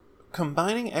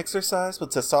Combining exercise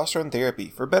with testosterone therapy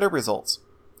for better results.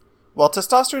 While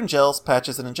testosterone gels,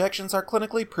 patches, and injections are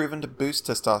clinically proven to boost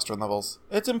testosterone levels,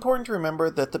 it's important to remember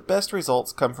that the best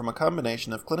results come from a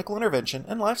combination of clinical intervention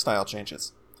and lifestyle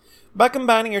changes. By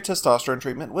combining your testosterone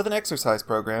treatment with an exercise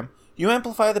program, you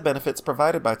amplify the benefits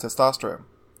provided by testosterone.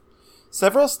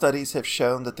 Several studies have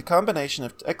shown that the combination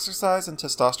of exercise and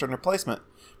testosterone replacement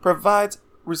provides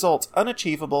results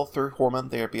unachievable through hormone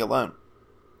therapy alone.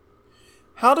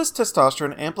 How does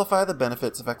testosterone amplify the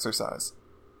benefits of exercise?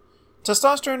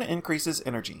 Testosterone increases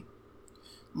energy.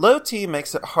 Low T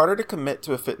makes it harder to commit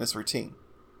to a fitness routine.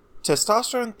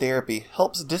 Testosterone therapy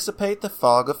helps dissipate the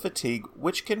fog of fatigue,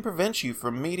 which can prevent you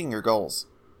from meeting your goals.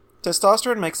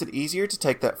 Testosterone makes it easier to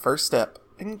take that first step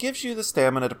and gives you the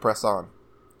stamina to press on.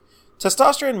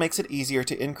 Testosterone makes it easier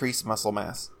to increase muscle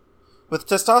mass. With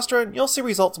testosterone, you'll see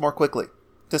results more quickly.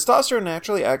 Testosterone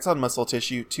naturally acts on muscle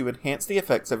tissue to enhance the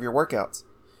effects of your workouts.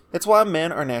 It's why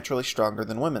men are naturally stronger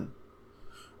than women.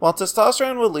 While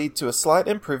testosterone will lead to a slight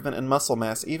improvement in muscle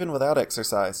mass even without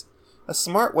exercise, a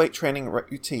smart weight training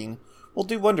routine will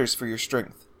do wonders for your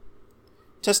strength.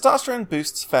 Testosterone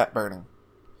boosts fat burning.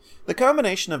 The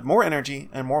combination of more energy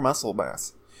and more muscle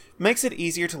mass makes it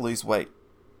easier to lose weight.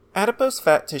 Adipose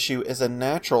fat tissue is a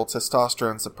natural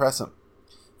testosterone suppressant.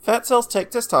 Fat cells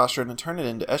take testosterone and turn it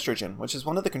into estrogen, which is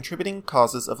one of the contributing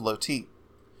causes of low T.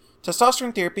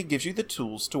 Testosterone therapy gives you the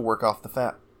tools to work off the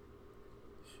fat.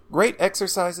 Great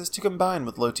exercises to combine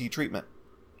with low T treatment.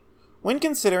 When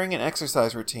considering an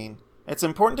exercise routine, it's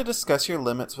important to discuss your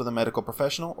limits with a medical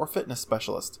professional or fitness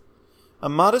specialist. A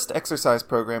modest exercise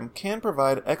program can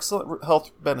provide excellent health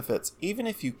benefits even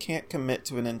if you can't commit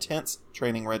to an intense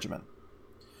training regimen.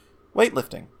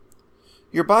 Weightlifting.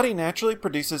 Your body naturally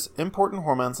produces important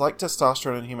hormones like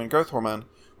testosterone and human growth hormone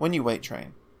when you weight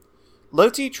train. Low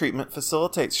T treatment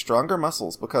facilitates stronger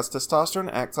muscles because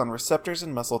testosterone acts on receptors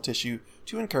in muscle tissue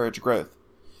to encourage growth.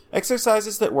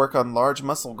 Exercises that work on large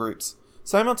muscle groups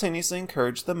simultaneously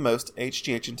encourage the most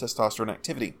HGH and testosterone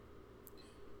activity.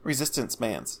 Resistance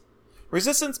bands.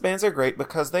 Resistance bands are great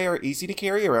because they are easy to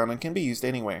carry around and can be used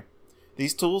anywhere.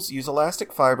 These tools use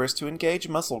elastic fibers to engage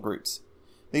muscle groups.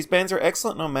 These bands are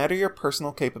excellent no matter your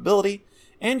personal capability,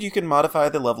 and you can modify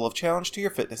the level of challenge to your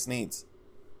fitness needs.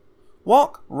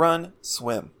 Walk, run,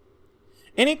 swim.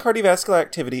 Any cardiovascular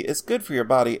activity is good for your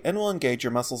body and will engage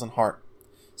your muscles and heart.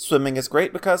 Swimming is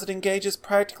great because it engages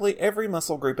practically every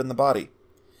muscle group in the body.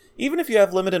 Even if you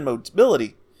have limited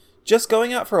mobility, just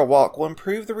going out for a walk will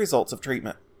improve the results of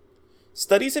treatment.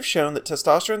 Studies have shown that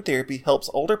testosterone therapy helps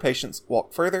older patients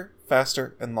walk further,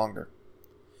 faster, and longer.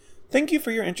 Thank you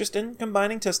for your interest in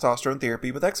combining testosterone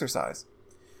therapy with exercise.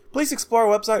 Please explore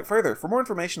our website further for more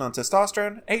information on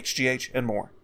testosterone, HGH, and more.